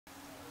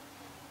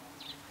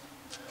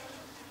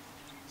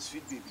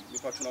sweet baby. Me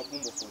patron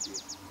apumbo for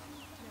day.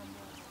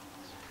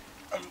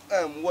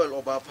 Well,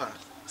 Obapa,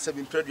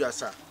 7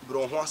 preduasa,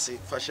 bro, once,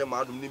 fashion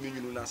madam,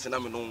 Niminu, and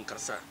Senamon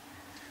Cassa.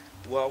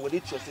 Well, when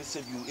it was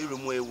said you, every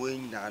more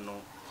wing,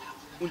 Nano.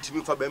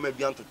 Until for Bema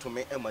Bianto to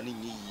me, Emani,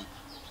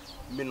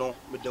 Mino,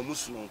 with the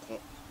Muslim.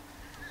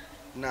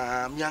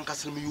 Na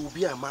Miancassim, you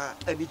be a man,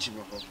 any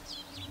chimney.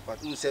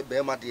 But you said,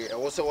 Bema, dear, I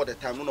was all the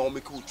time, no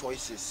make good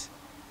choices.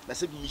 I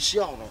said,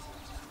 Michelle,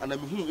 and I'm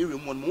whom every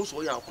one most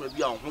way out could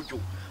be on Hojo.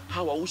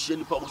 How I wish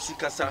any power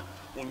Sicasa,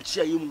 when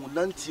cheer you,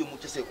 Nanti,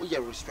 to say, we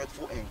are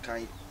respectful and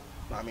kind.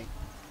 Mammy,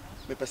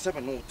 me perceive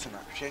no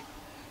tonight,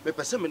 me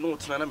perceive no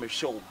tonight, me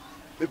show.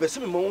 Me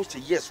perceive most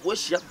yes, was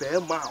she a bear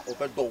ma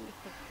over door.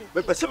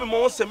 Me perceive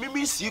most and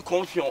me see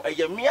Confion, a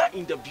yamia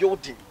in the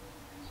building.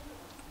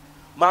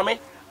 Mammy,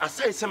 as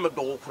I say, me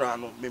door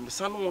crown, me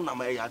son on a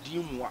may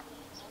adimwa.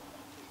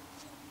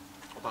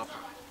 Papa,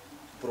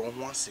 bro,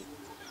 once,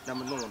 na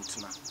me no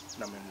tonight,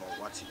 na me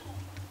no what.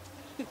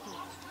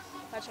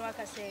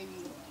 Pachawaka say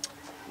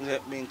you.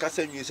 Me in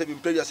Casa, you said in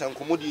previous and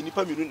commodity,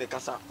 Nipa Minu, the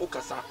Casa,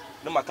 Ocasa,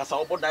 no Macasa,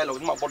 or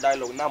dialogue, no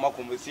dialogue, now my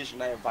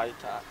conversation I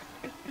invite her.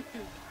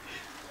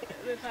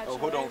 Oh,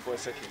 hold on for a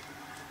second.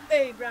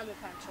 Hey, Brammy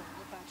Pacho,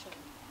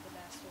 the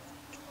last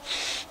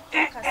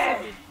one. Casa,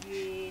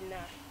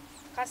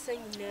 Casa,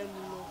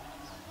 Nemo,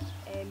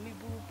 and me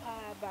boo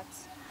pa, but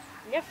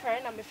your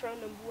friend, I'm a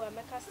friend of Bua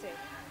Macassa.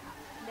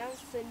 Now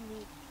send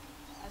me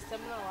a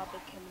seminar of the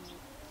candy.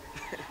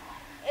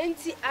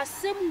 Ain't a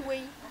same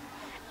way,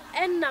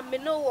 and I may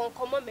no one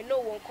come on,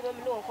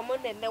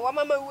 and the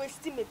woman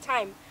wasting me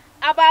time.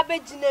 About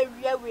Begina,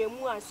 we are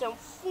more and some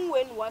fool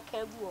and what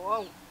can go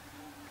on.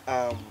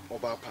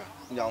 Obapa,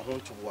 now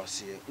home to was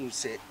here,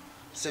 say,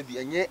 Sebi,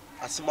 and yet,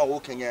 as my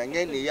walking, and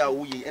yet, they are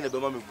we and a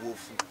mammy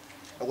wolf.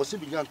 I was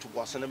began to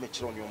was an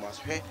amateur on your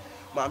mask.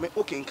 Mammy,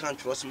 okay, can't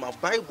trust my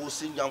Bible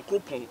saying young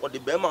coupon or the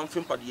Berman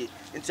Fimpadi,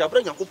 and to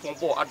bring a coupon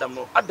for Adam,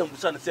 no Adam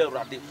was an say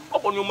Raddy,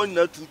 upon your man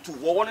to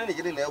one and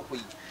getting their way.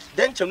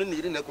 Then Chamin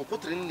in a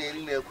cocotte in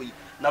their way.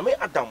 Now may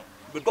Adam,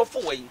 but go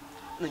for way,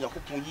 and your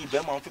coupon ye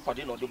Berman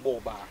Fimpadi or the ball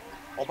bar.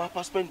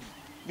 Obapa spendi,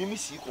 Mimi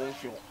see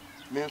Confion,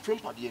 me and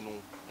Fimpadi,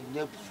 and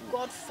never.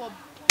 God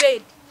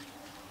forbid.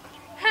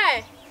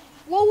 Hey,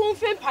 what won't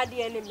Fimpadi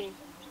enemy?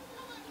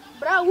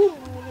 Bra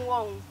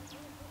won't.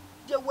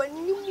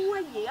 When you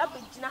were up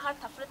in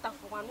Jinahata Fleta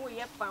for 1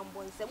 year farm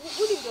boy, said,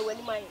 wouldn't do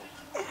any my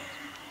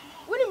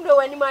wouldn't do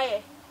any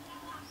my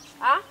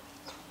ah?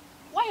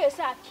 Why is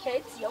that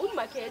Katia? Wouldn't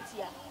my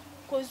Katia?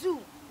 Kozu,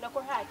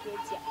 Nakoha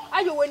Katia.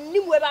 Are you when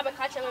you were about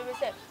catching and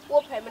said,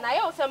 open, and I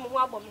also am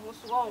one bomb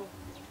who's wrong.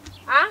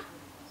 Ah?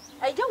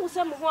 I don't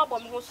some one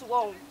bomb who's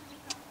wrong.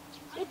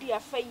 Maybe a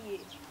fair.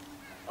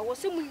 I was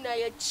some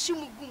night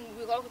chimugum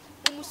without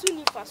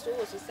Musuni for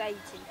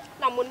society.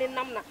 Namon and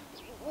Namna.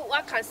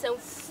 I can send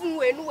food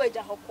and wage a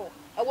hoko.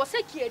 I was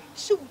a kid,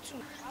 shoot to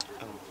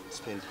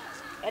spend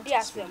a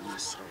dear Sam.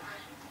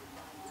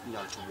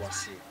 Now to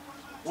was here.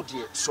 Oh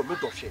dear, so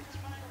mid of it.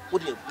 Oh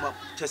dear,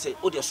 to say,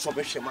 oh dear, so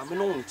much, mammy,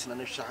 no, it's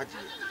an shaggy.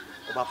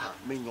 Obapa,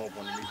 me no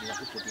one, maybe I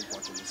could be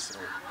watching this.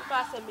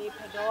 Pastor me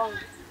pedong.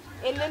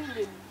 And then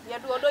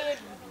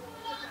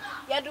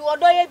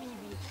Yadoya baby.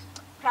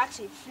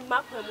 Practice, you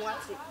mark them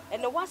what's it.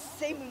 And the what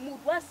say me mood,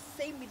 what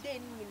say me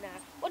then,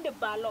 what the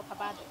bar lock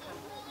about the camp.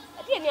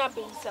 I didn't have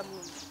been some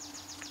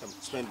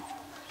spend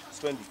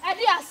it. I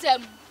did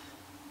some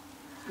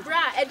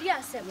bra, I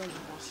did some.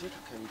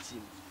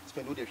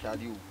 Spend with the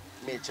shadow,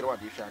 make sure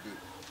what you shall do.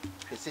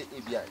 They say,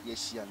 Abia,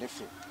 yes, she and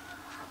nephew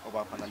of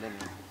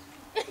Panamanian.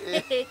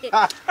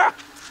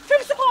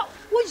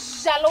 Who's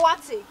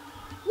Jalawati?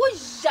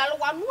 Who's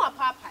Jalawanu,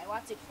 Papa?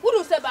 What it? Who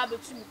don't say Babu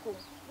to me?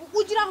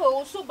 Would you know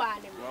also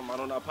bad?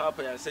 Mamma,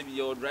 Papa, and say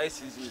your dry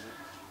season.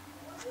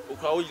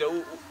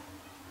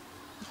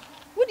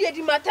 Would you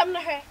do my time?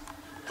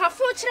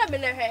 Cafu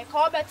chairman, her,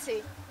 call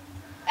Betsy.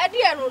 A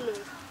dear no.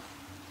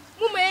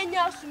 Woman,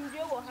 you soon do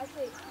what I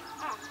say.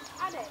 Ah,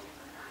 I did.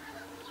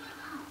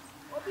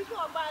 Or people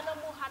are buying no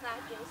more had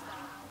against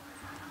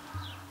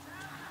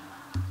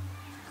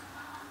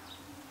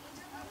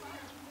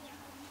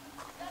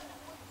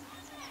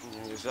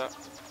her. Is that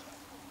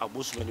a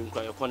bushman in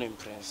Kyekyeku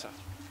Prince?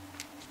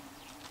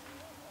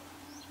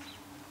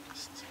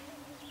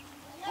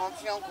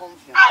 Confion.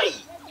 Aye!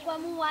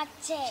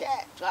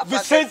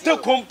 Vicente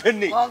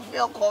Company.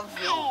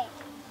 Confion.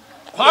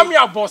 Kwame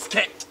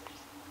Aboske.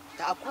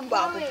 Takumba,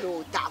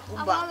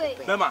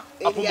 Mama,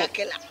 Apumba.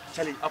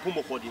 Charlie,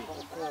 Apumba for the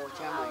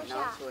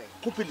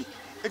Company.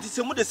 It is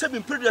someone the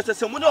 7 periods as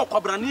someone of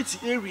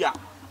Cabraniti area.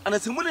 And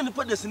as someone in the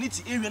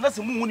Pedestinity area, and that's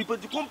a moon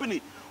the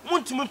company.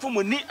 Want to from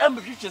a knee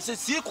ambition says,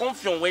 see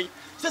Confion way,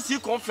 says see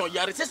Confion,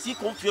 Yard, says see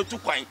Confion to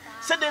quine.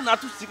 Said they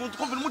not to see what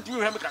company you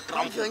have a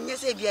crown.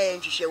 Yes, a beer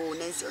and show,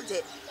 and so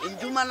in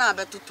Dumana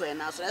better to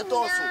an answer.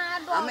 Also,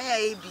 I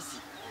may ABC.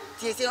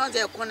 Ti say on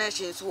the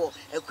connection so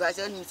e kwa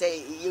say nim say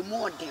ye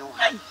mu odin o.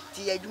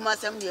 Ti adwuma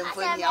sam de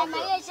mfa ni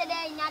awo.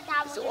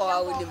 So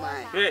o we ni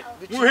man.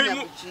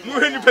 Mu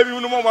he ni pa bi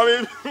no mo ma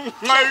me.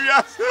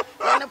 Maria.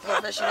 One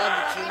professional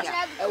between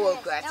ya. E wo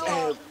kwa ti.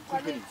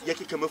 Company. Ye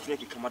ke kama fune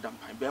ke kama dam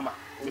pan be ma.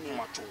 Me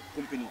poma cho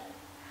company.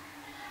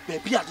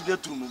 Baby ade de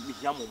turu no me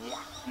hia mo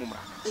mra.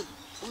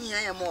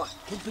 Unya ya mo.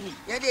 Company.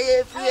 Ye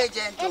de free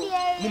agent.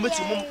 Mo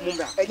meti mo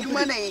mra.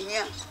 Adwuma na ye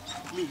hia.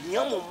 Me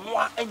hia mo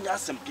anya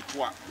asem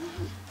ketwa.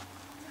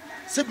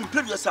 Se bi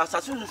previous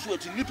asase so so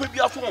ati nipa bi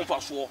afo won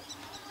fa so.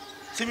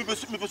 Se me be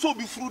so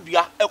obi furu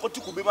dua e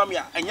kwoti ko be ma me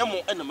a enye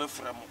mo na me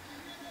frɛ mo.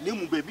 Na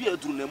mu baby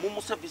aduru na mo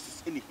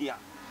services eni hia.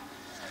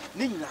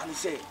 Ni nyina ne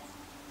se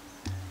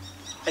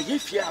eye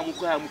fie am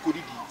ko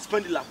didi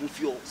spend la mo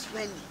fie o.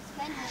 Spend.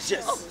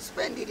 Yes.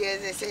 Spend it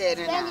as I say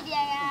na.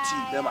 Ti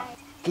be ma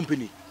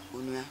company.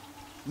 Onua.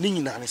 Ni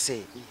nyina ne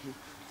se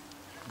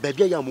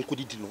baby ya mo ko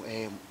didi no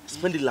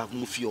spend la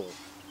mo fie o.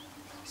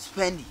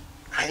 Spend.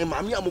 Ai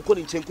mami amukọ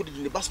ni nchen ko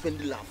didi ne ba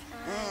spend love.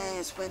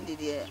 Spend it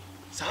there.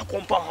 Sa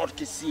compound hot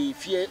kesi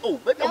fie oh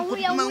baby amukọ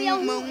didi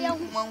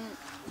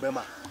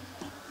bema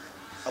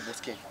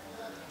aboske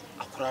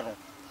akura no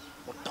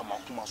otama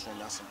kuma so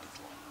nya asem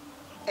keto.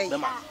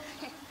 Bema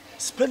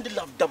spend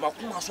love dama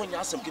kuma so nya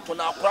asem keto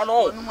na akura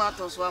no. Onum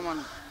atoso ama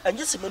no.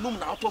 Enye se menum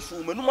na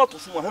atoso menum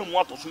atoso ma han mu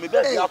atoso me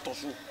be dia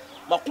atoso.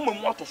 Makuma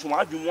mu atoso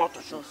ma adwu mu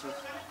atoso.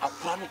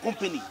 Akura no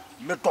company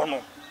me do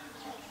no.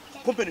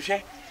 Company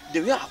hwe the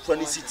way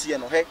Akura city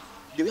no hey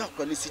the way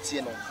Akura city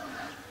no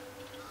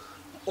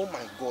oh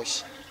my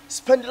gosh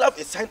spend love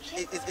is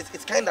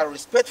it's kind of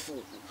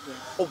respectful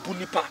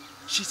obunipa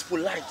she's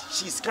polite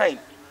she's kind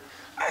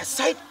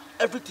aside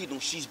everything no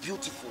she's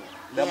beautiful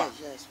yeah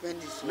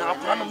spend this na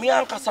Akura no me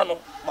ankasa no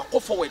mako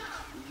forward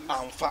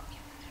amfa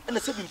and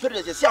the same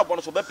period say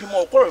abono so be pim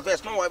o ko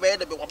reverse no we be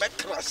de be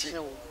crash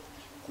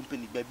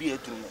company baby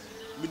etru no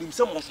minim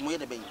se mo so mo ye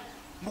de be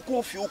mu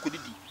ko fi o ko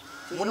didi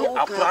mo ne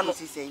Akura no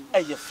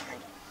eye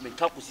fine me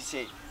ka ko si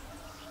say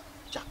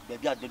Jack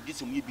baby a dey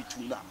some ye bitu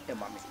na e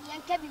ma me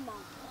yanka bi ma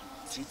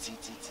ti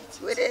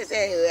we dey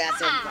say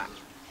asempa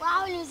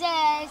wow you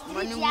say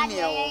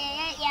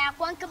ya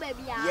kwanka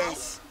baby ya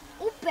yes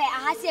upe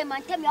ahase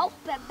mantem ya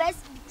upe best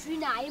between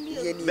na am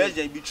you best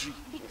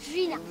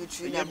between na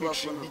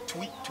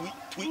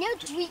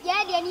tweet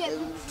ya de ne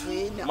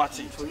between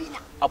mati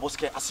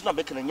aboske asina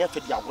be kana nya fe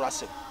di agora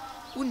se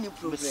unni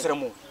problem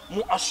mesremo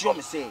mu assure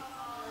me say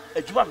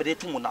adwuma me dey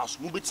to mu na so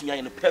mu betimi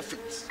aye no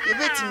perfect e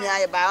betimi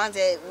aye ba wan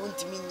say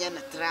untimi nya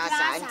na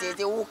trasa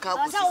ante wo ka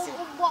ko sise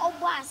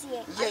obo ase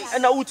yes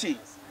and uti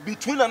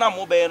between na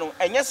mo be no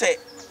enye se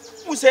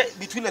mu se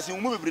between us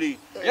mu bebre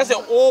enye se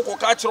o ko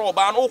ka kire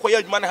oba na o ko ya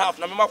adwuma na half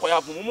na me ma ko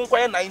half mu ko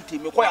ya 90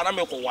 me ko ya na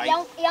me ko wai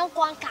yan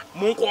konka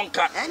mu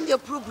konka and the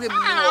problem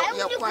no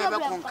ya ko be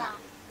konka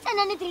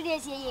sana ni 3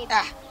 days ye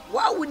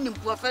wa woni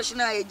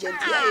professional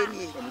agent ya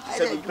ni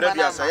se bi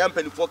previous I am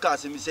penny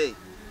forecast me say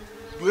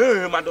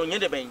we ma do nye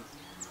de ben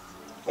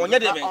onye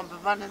de ben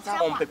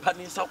on pepa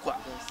ni sakwa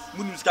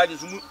munu ska je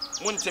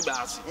mu nte be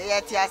ase e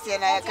ya ti ase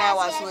na ya ka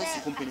wa so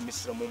esi company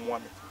misra mo mo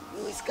ame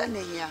iska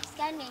nenya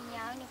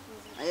oni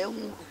aye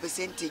hu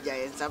percentage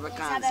aye nsabe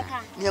kansa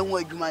ne hu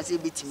adwuma se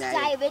betimi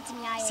aye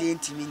se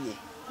ntimi nye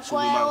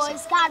so ni man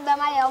iska be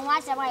ma ye hu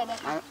ase ma ye be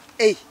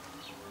eh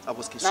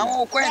aboske na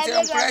wo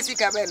kwente nkurasi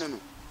ka be no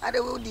ade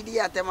wo didi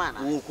atema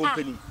na wo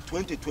company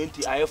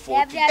 2020 aye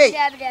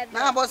 40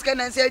 na aboske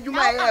na se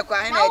adwuma aye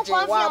kwa he na eje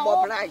wa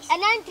bo price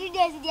and then 3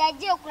 days dey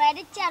aje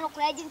credit channel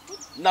credit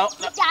now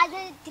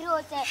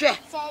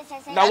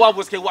na wa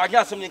aboske wa nya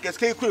asem nke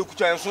ske ku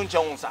ekucha enso nche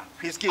wonsa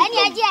fiske and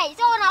aje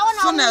so na wa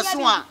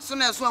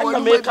no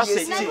make us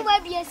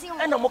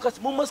and mo kas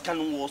mo mas kan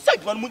wo say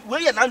man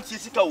we ye nan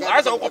sika wo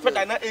asa ko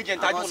peda na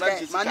agent aje na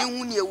sika mani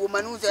hu ne wo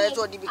mani so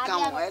eso di bi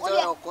kan wo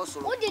eso ko so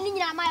wo di ni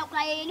nyina ma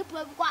yakura ye ni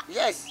probi kwa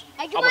yes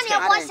adwuma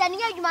ne ko se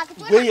ni adwuma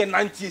keto we ye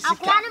nan sika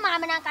akura na ma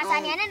me na kasa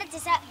ne ne te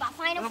se ba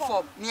final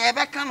form ni e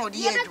be kan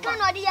odi ye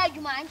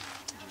adwuma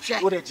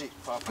wo de je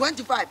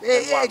 25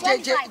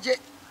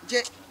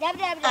 je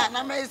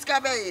na me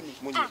iska be ni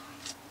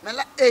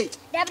mela je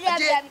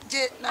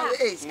na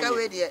we iska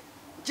we de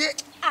je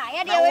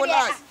ya de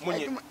we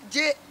de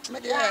je me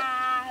de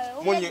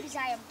monye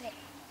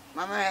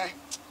mama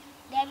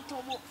David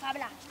Tobo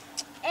Fabla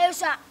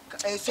Esa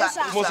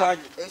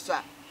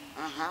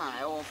aha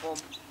e won form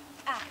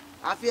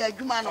afi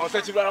adwuma no o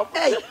se ti bra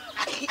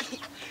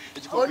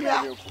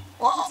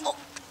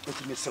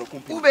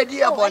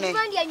ubedi e bone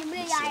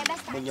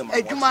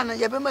adwuma no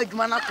ye be ma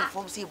adwuma na to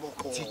form si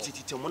boko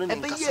ti mo ne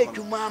nka se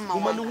adwuma ma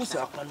wo no hu se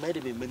akwan ma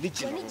de me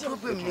manage no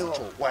problem ni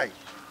ho why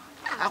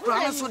akwa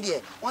no so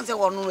de won se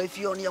wono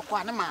afi on ye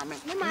kwa ne maame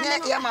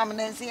ne ye maame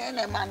na nsi e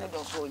na ma ne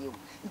do so ye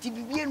nti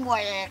bibie nu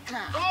aye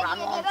ka akwa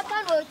no be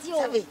ka no ti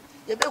o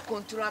ye be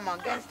control ma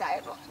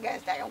gangster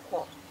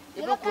enko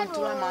You don't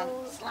control man.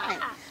 Slime.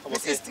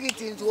 This is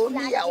street into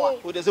only hour.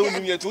 Who does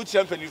only to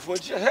champion for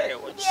hey,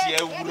 what's here?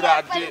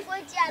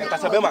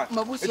 Casabema.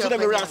 It's in a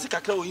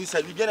Mirasica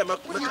inside. We get a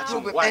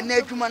and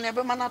Neduma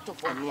never manato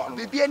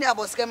for be any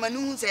about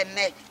Scamanoons and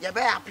Net,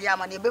 Yabaya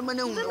Piama,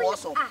 Yabemanu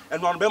also.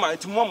 And one Bema,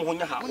 it's Mom when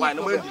you have wine.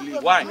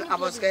 Why? I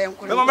was going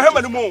to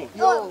remember the moon.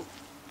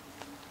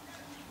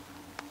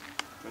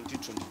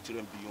 2023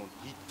 and beyond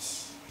heat.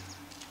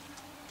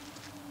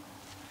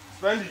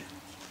 Spendy.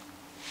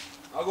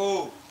 I'll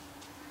go.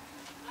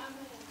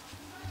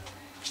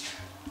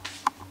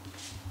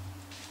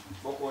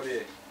 Boko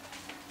there.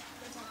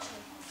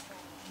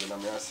 Then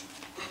I'm asking.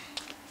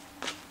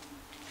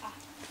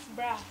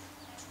 Bra.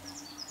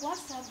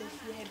 What's that the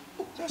fear?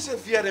 Just a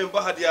fear and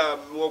Bahadia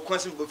more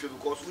constant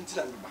because we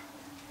didn't.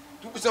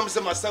 To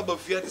some myself of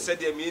fear to say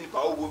they mean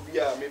power will be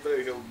a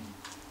maybe he'll be.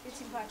 It's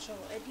impartial.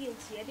 I didn't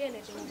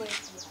know.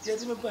 They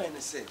didn't buy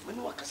and say, when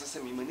you walk as I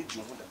say, me manage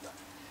you.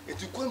 It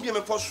couldn't be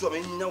a post of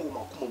any no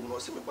Macumo, or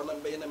some banana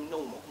and no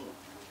Macumo.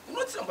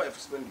 Not somebody for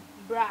spending.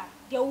 Bra,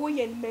 the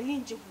woman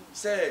Melinjo.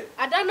 Say,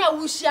 I don't know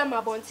who share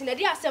my bonds in a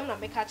dear seminar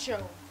make a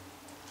show.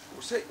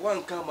 Say,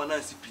 one come and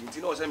Nancy Pint,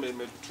 you know, I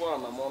made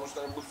 12 and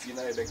monster and buffy, and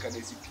I can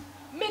see.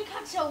 Make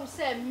a show,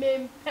 say,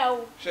 men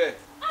pell. Say,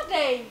 a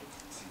day.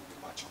 See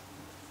the macho.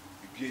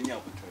 You be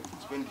out with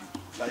spending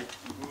like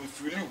you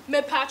feel you.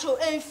 Me patrol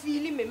and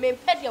feeling me, men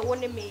pet your 1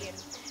 million.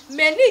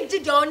 Many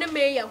did on a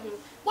mayor who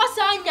was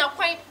on your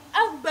quite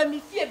out by me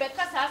fear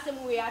because I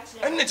some way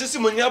actually. And just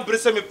when you have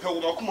Bressa me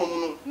pell,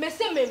 Macumo,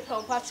 Messy men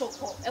pell patrol,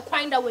 a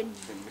quinder when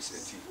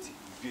Miss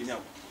Pina.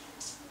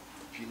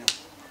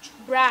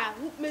 Bra,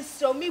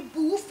 Mr. Me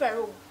boo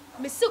ferro.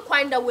 Mr.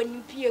 Quinder when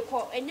you peer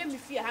call and you me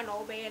fear han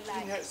obey a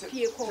line.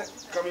 Peer call.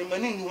 Coming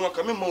money, you want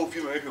coming more of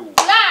you.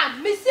 La,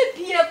 Mr.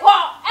 Peer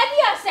call, and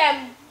yes,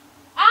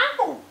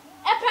 Uncle.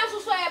 A pencil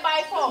so I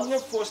buy for your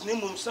first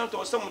name of Santa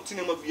or something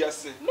of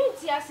Biase.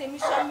 Minty, I say,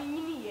 Miss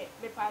Mini,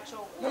 me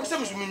patrol. No,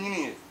 some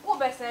meaning. Who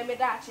best I made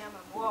that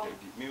chairman? Well,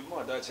 me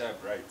more that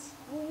child bright.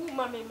 Who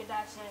mammy made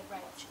that child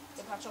bright?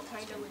 The patrol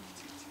kind of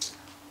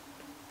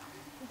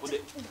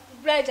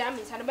bread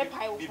jammies and a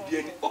pie.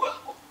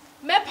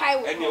 Me pie,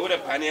 and you would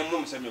have pioneer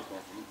mum send you.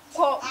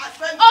 Oh,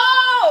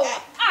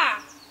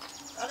 ah,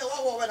 I don't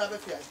know what I'm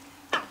afraid.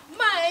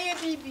 My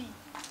baby.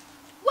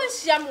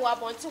 What's young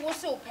one to was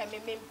so penny,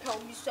 pell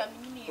me some.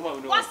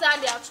 What's that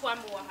there to one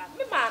more?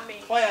 Me,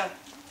 mammy. Why,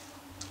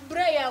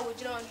 Breya would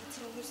you know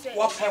to say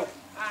what hell?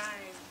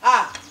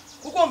 Ah,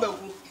 who come back?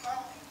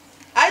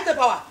 I the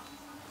power.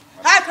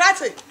 Hi,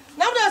 Cratty.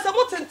 Now there's a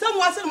mountain town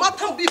once in my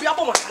town, baby.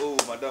 Oh,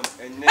 madam,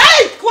 and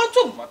hey,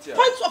 quantum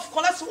points of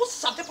colors. What's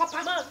something,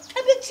 papa?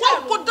 Every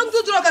child put them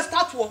to drug a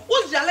statue.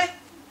 What's Jale?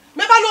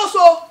 Maybe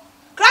also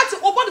Cratty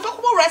open the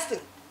football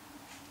resting.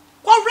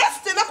 What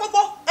resting a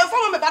couple and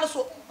follow me by the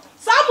soul.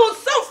 Someone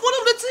self one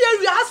of the tea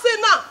I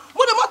say now.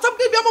 What about some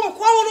baby and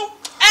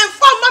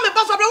found Mammy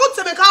Papa wants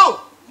to make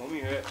out. Mommy,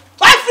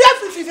 why free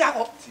see,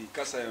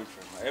 because I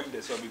am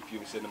the Sobby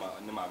Pum cinema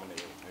and the mamma.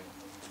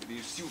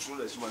 You still so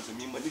that you want to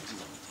mean money.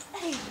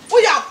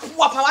 We are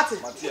poor party.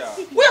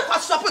 We are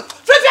past shopping.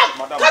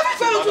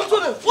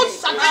 What's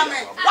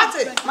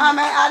it?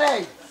 Mamma, are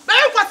they?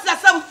 Very what's that?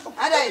 Some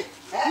are they?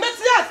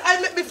 Messias, I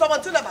met me from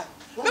Antilaba.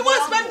 We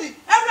will spend it.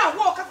 Everyone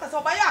walk up as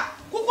a buyer.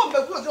 Who come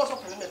back with your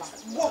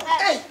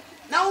hey.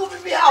 Now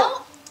we'll be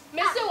out.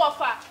 Mr.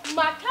 Waffa,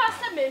 my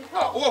cousin,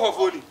 oh,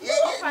 for you. Say,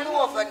 I don't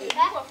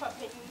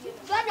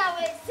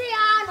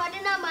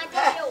my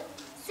tail.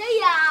 Say,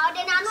 I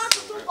don't know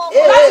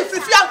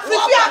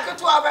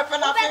to our weapon.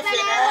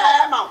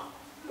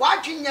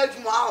 Watching you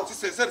tomorrow.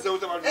 It's the same to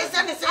our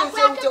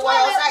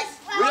size.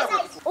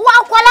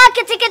 Wow,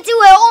 ticket to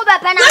over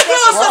pen.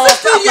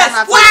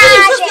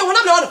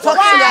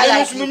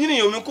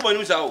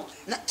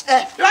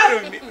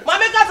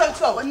 Mamma doesn't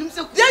so.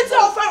 There's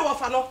no fair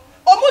of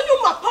you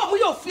my palm,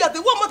 you fear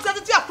the woman said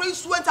that you are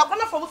praised went up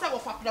from the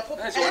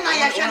and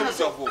I shall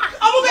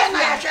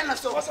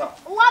so. I shall so.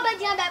 What about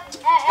you?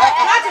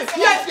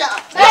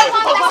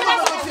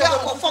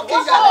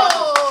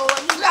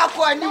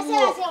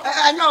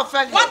 I know,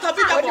 friend. What a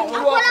bit of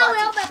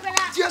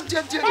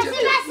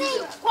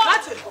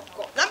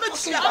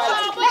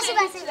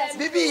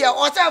baby,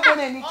 what's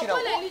happening?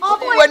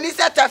 When is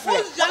that?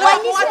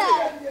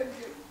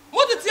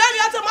 What did you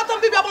tell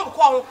me about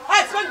call?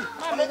 I spend.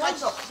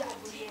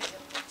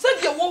 Said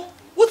you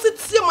what's it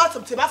see matter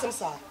to Bassam,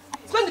 sir?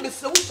 Spend me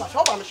so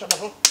shop on the shop.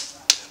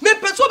 Me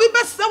petrol be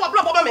best sell a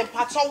blabber and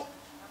patrol.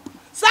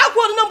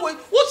 Southward number,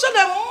 what's the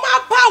my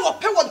power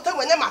pay 1 time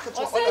when they market?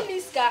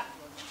 Niska.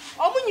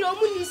 Omunyo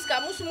Muniska,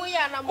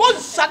 Musmoyana,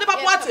 what's Sadaba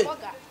Party?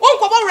 Won't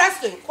come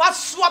resting, what's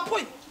swap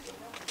point?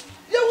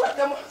 You want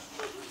them.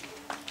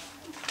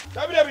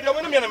 David,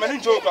 don't mean a man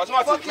in joke. I'm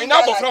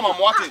not from a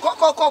water.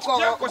 Coco,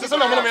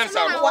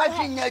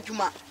 watching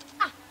Yajuma.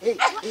 Hey,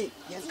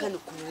 yan kan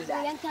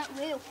kula. Yan kan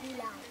we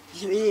kula.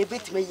 Ye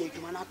bet me ye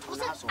dwuma na to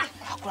na so.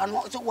 Akura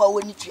no so wa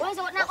wani tu.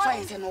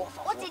 Fa se no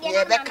fa.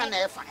 Ye be kan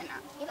e fa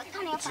na. Ye be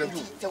kan e fa.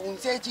 Se won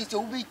se chi se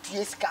wo be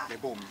tu ska. Le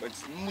bom,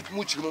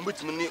 mu chi mo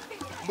bet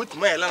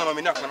me la na ma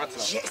me na akwa na tena.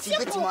 Ye si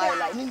bet ma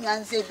la ni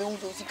nyan se be won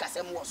to sika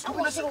se mo so.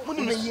 Mu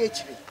ni me ye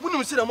chi. Mu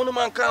ni se na mo no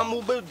man kan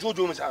mo be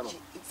jojo me sa no.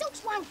 So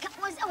one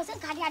was a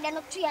cardia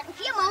no tree.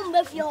 Fear my own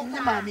baby.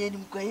 Ma me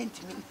ni ko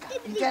enti mi nka.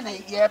 Nka na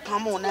ye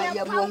pamo na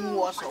ye mo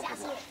wo so.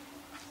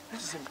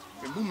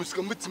 Mu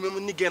muska mutime mu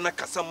ni gena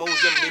kasa ma wo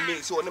dem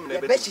me se woni me na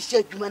be hihye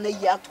adwuma na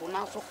yi ato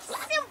na so.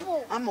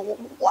 Simple. Ama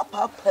wa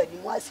papa ni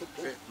mo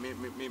asepe.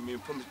 Me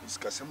pom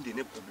discuss am de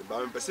ne problem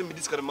ba me pese me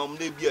discuss ma mu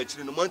na bi a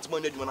kire no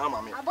mantima na adwuma na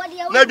ama me.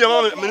 Na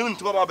adwuma me ni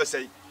ntuma ba be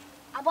sei.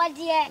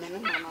 Abodie. Me no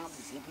na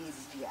be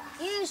bia.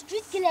 You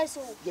street killer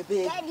so. Ye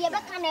be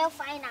kan e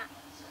fine na.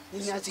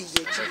 Ni ati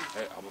ye chi.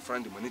 Abo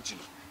friend man chi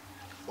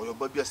no. Oyo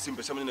ba bia sim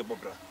pese me ne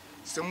bobra.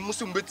 Se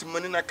musum betim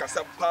mani na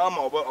kasa pa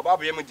ma oba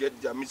be me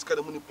dia me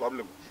discuss mu ni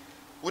problem.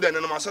 Wo da na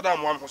ma so da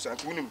mo am ho san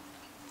ko nim.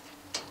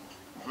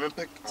 Me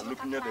pek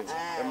alopinya de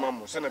e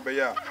mamo se na be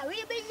ya.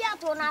 We be ya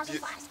to na so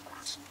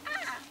fast.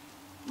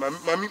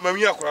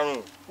 Mami akora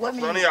no.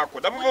 Akora no ya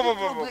akora.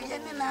 Ye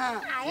ni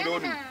na.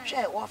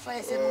 Hwe wo fa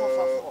ese no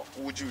fa fo.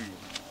 Wo jiwi.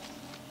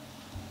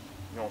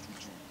 Nyo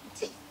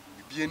fuji.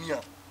 Bibie ni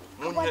a.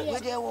 We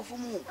dey wo fu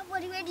mu.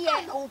 Abodi we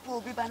dey. O po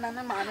bi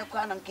banana ma ne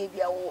kwa na nke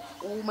bia wo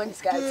man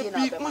ska tie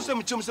na be. Mo se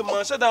mi chim se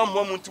man sha da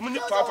mo ntimi ni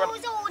fafa. Mo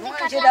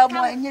je da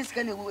mo enye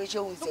ska ne wo hwe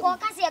wo se. Ko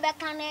ka se be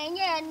kan na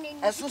enye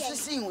ni. Asusu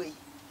sin we.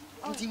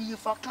 Nti yi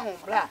fa kan wo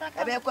bra.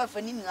 E be kwa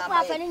fa ni nyina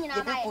ma. Ye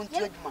be kontu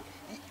adwuma.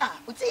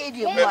 O te e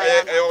die mo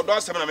aya. Odo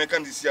asem na me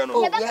kan disia no.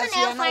 O yes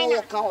ye na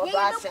wo kan odo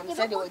asem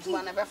se de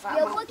adwuma na be fa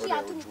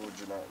ma.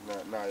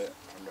 Na ya.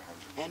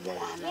 Eno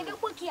ana. Ye be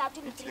ko ki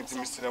atu ni.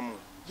 Ntimi sremu.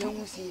 Ye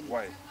hu si.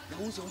 Why?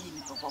 Hu so yi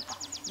ni papa.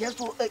 Yes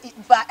so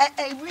ba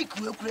week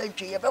we kura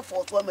ntwe ye be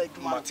for so ma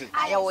adwuma.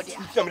 Aya wo de.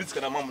 Ntimi me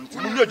diska na mam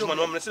ntimi mu adwuma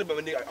no me se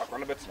be me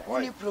akwana betina.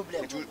 Why? Ni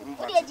problem.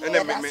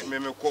 Ene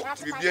me ko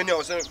bibie ni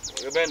o se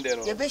be nde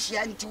no. Ye be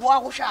hia nti wo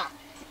ahwohwa.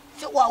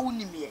 Se wa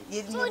woni me ye ni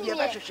ye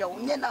be hwehwe wo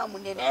nye na mu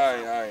ne ne.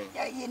 Ai.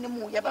 Ya ye ni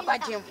mu ye be ba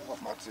gem.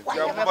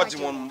 Ya baba ji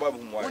won mba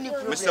bu why.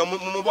 Me se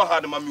mu bo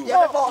hard mami o. Ye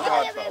be ba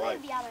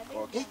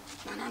okay.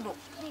 Nanando.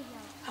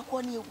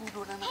 Akoni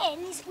egudo na na.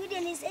 Ni speed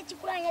ni se ti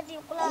kula ya de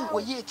kula. Ngo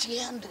ye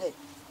 300.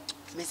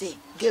 Me say,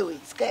 gewe,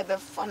 sky be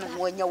fa no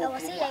wo nya wo Wo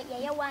se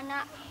ye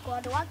wana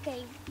god wa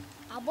kai.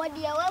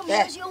 Abodi ya wa mu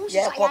ye so hu so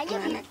ya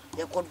ya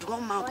ye ko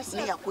drum ma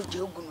ne ya ko je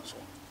ogu no so.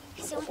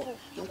 Simple.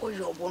 Yenko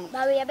je obo no.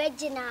 Ba we ye be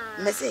gina.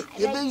 Me say,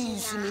 ye be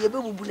yusu me ye be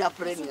bubu na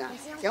prenia.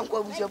 Yenko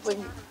abu se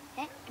pani.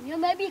 Nyo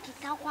ma bi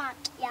kika kwa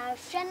ya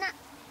hwe na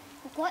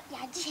ko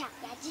ya ji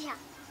ha.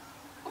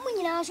 Omo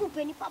nyina so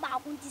pani pa ba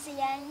ko nti se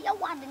ya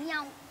wa de ni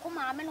an ko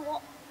ma me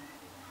no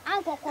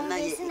anko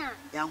convince na.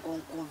 Yanko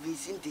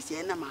convince nti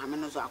se na ma me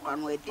no so akwa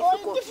no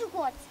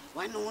difficult.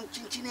 Why no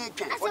chinchin e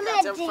twan. What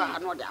that fa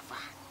no da fa.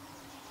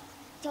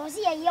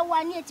 Tosi ye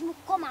wa ni etimi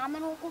ko ma me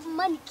no ko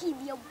mani ki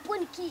bi e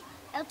boni ki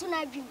e to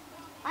na adwum.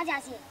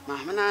 Aja se. Ma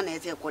me na na e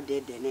te ko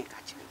de ne ka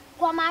chi.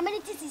 Ko ma me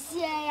ti sisi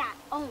e ya.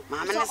 Oh.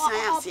 Ma me na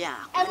san ase a.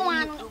 Eno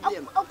anu.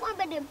 Okwa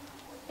bedem.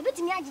 E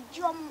betimi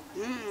agigi om.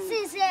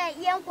 Since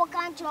ye nko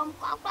kan chom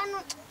akwa no.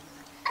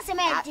 Ase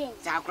me din.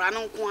 Za akra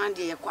no nko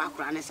ande ye ko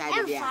akra ne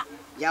side bia.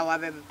 Ya wa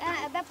be be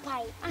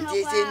pai.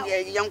 Nti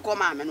se ye nko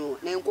ma me no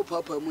na nko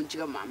papa mu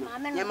nchira ma me.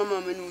 Nya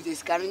mama me no de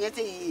ska no nya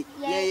se ye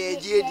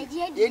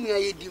ye ni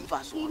ye di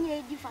mfa so.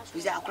 Bi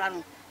za akra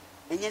no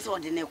enye se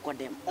ode ne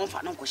kodem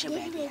onfa no nko hye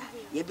ba bia.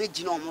 Ye be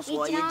gina omo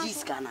so ye di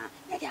ska na.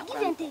 Ya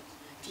akra no. Ti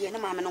ye na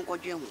ma me no nko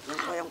dwe hu.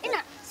 Nko ye nko.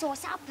 Ina so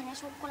sa apene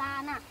so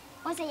kula na.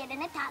 Once ye de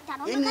ne ta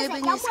no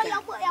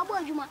ya bo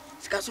adwuma.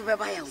 Ska so be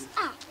ba ya hu.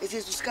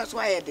 Ese so ska so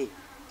ayede.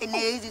 Ene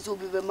easy so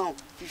be ma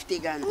 50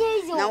 Ghana.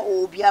 Na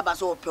obi aba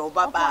so pe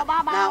obaba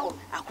na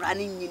akura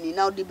ni nyini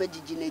na odi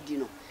begigi na di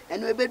no.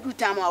 Eno e bedu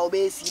time a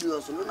obe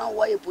serious no na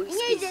wo ye police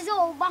case. Easy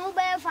so ba ho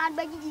be fa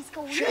begigi ska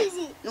wo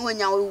easy. No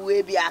nya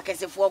we bi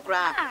akesefo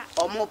kura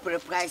omo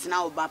price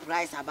na oba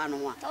price aba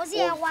no a. So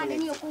se wa de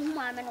ni ko hu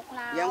ma me no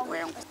kura. Yenko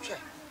hwe.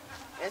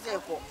 Ese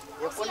ko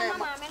na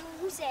ma me no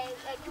hu se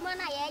adwuma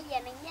na ye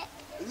ne nye.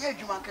 Nye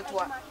adwuma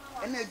ketua.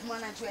 Ena adwuma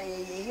na so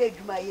ye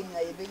adwuma ye nya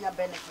ye benya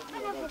benefit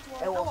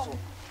e wo so.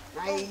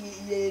 Na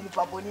ye ni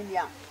paponi ni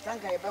a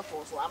sanka ye be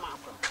for so ama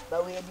akwa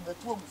ba we ye di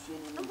betu obusu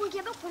ni no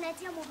buke be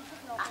connect am obusu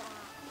no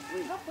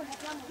be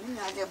connect am ni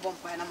na je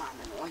bompa na ma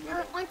na onye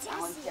onti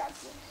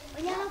ase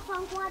onye na fa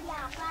nko ade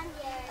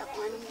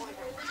akwan ni mo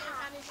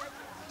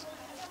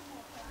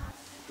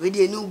we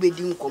di enu be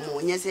di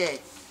nkomo onye se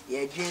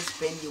ye dwen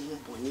spend ye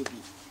boni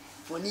bi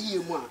foni ye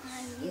mu a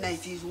na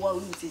it is what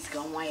we say ska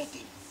nwa ye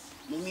den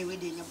mummy we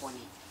di nye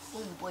boni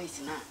home boys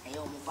na e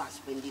o mo ba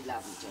spend the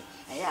love nche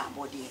e ya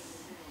abode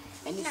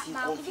any si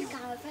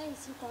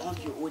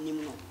Confion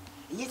onim no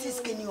yes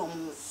skeni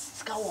om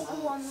ska wo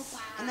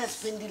na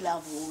spend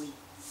love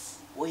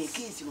wo ye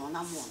case no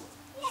na mo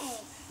no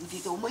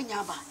nti to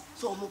manya ba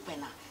so mo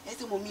pena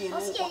ese mo mi no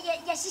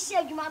ye sisi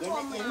adwuma to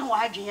mo no wa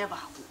adwen ba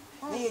ko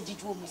Me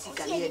ejitu music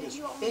ali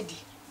edi.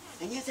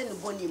 Enye se no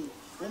boni mu.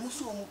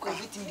 Omuso omu ko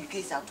everything the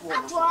case at all.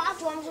 At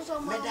one so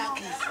Meda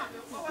case.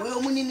 We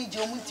omu ni je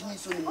omu ntimi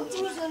so ni mu.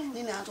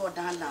 Ni na ato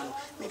dan dan.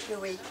 Me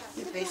pewe,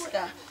 me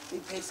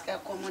pesca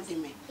commode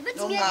me.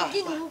 No ma.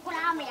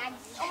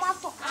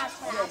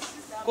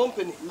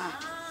 Company. Ma.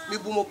 Me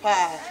bumo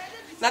pa.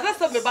 Na that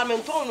stuff me ba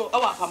menton no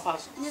awa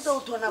pampas. Ni so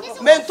to na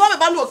ko. Menton me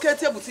ba no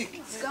okete boutique.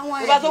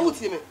 Me ba so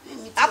wuti me.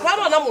 Akra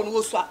no na mo no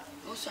osua.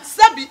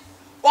 Sabi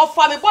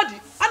ofa me body.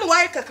 Ana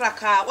why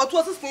kakraka. What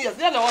was 16 years?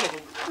 They na one.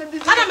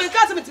 Ana me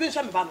ka se me timi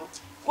hwa me ba no.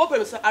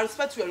 Company say I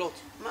respect you a lot.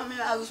 Mommy,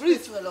 I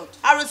respect you a lot.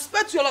 I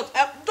respect you a lot.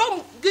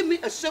 Don't give me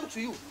a shame to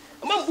you.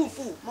 Mom boom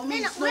fool. Mommy,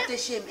 it's not a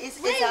shame. It's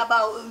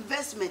about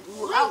investment. We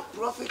will have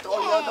profit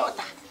on your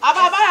daughter.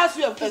 Aba ask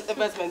you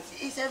investment.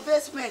 It's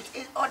investment.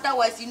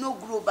 Otherwise, you no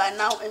grow by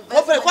now. Company.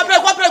 We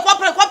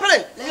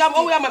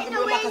am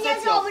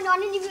cassette.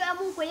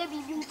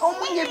 Oh,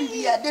 my baby,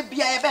 they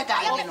be a beggar.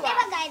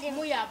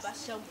 Moya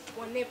basha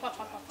wone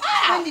papa.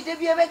 When did they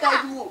be a beggar?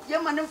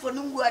 You man for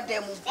no good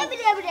demo.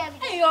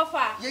 Hey, your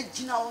fa. Ye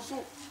Gina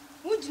also.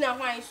 Mujina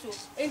hwan so.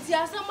 Enti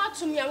asama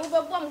tumi a mo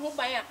bebo mo ho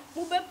ban a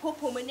mo be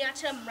popo mani a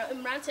kire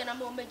mrante na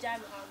mo meja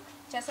me ha.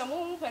 Chese mo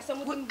hu pese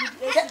mo dim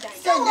good accident.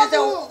 Say nyete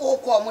o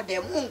ko mo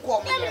dem, nko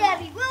mo dem.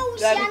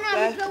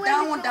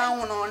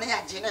 Down no na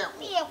ya Gina.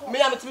 Me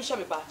am timi hwe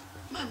me ba.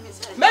 Mommy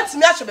say. Met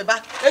me ahwe me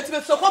ba.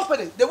 Enti so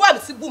company. The one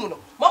see boom no.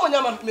 Mama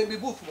nya me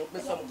boof mo me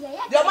so mo.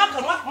 The man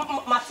can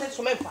ma say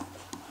so memfa.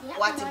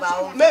 What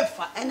about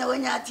Memfa. and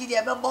when you are tea,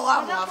 they be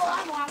boha.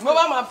 No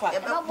mama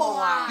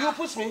memfa. You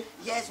push me?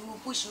 Yes, we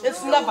push you.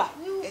 It's never.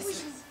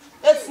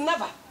 It's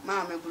never.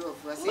 Mommy, bro.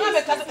 Mama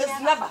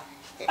it's never.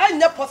 Ain't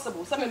not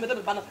possible. Some me be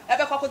banana.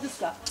 Ebe kwa this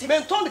car.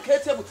 Me turn the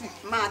KTM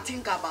boutique. Ma,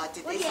 think about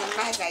it. It's a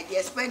nice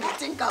idea. Spend it.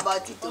 Think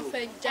about it.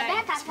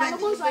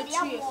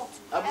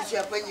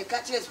 When you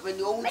catch us when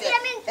you own it.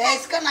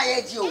 It's gonna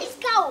hit you.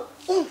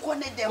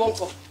 Unconnect them.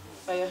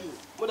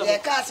 Yeah,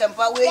 cast and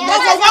power. Yes,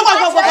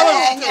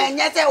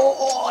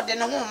 oh, the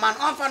woman,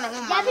 unfun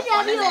woman,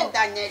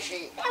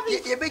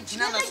 you big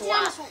Gina,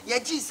 your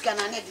G's can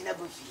I net in a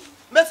buffet.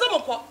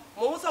 Mesamo,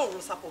 Mosa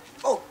will support.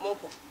 Oh,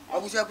 Mopo. I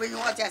was your brain,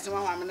 what as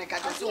one woman, I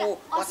got so,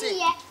 was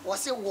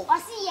it war?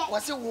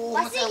 Was it war? I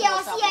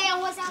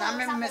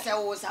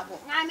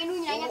mean,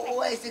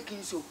 where is the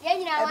king so?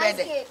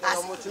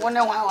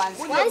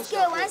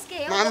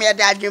 Mammy,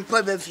 dad, you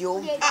probably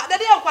feel. The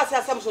day of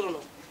course, some sort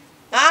of.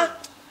 Ah?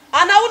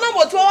 And I will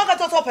not walk at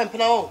top and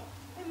now.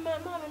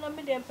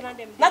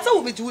 That's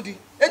all we do.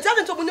 And tell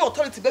them to me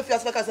authority,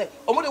 Befias, like I said,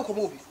 or more than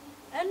movie.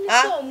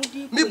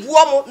 Me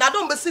buomo, now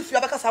don't be if you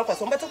have a castle,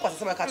 so better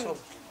question my catch.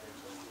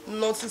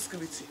 Nonsense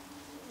security.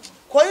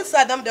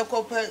 Coincide them, the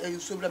copper, you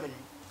sublimate.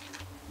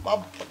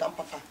 Bob,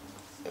 papa,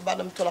 about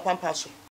them to la pampasso.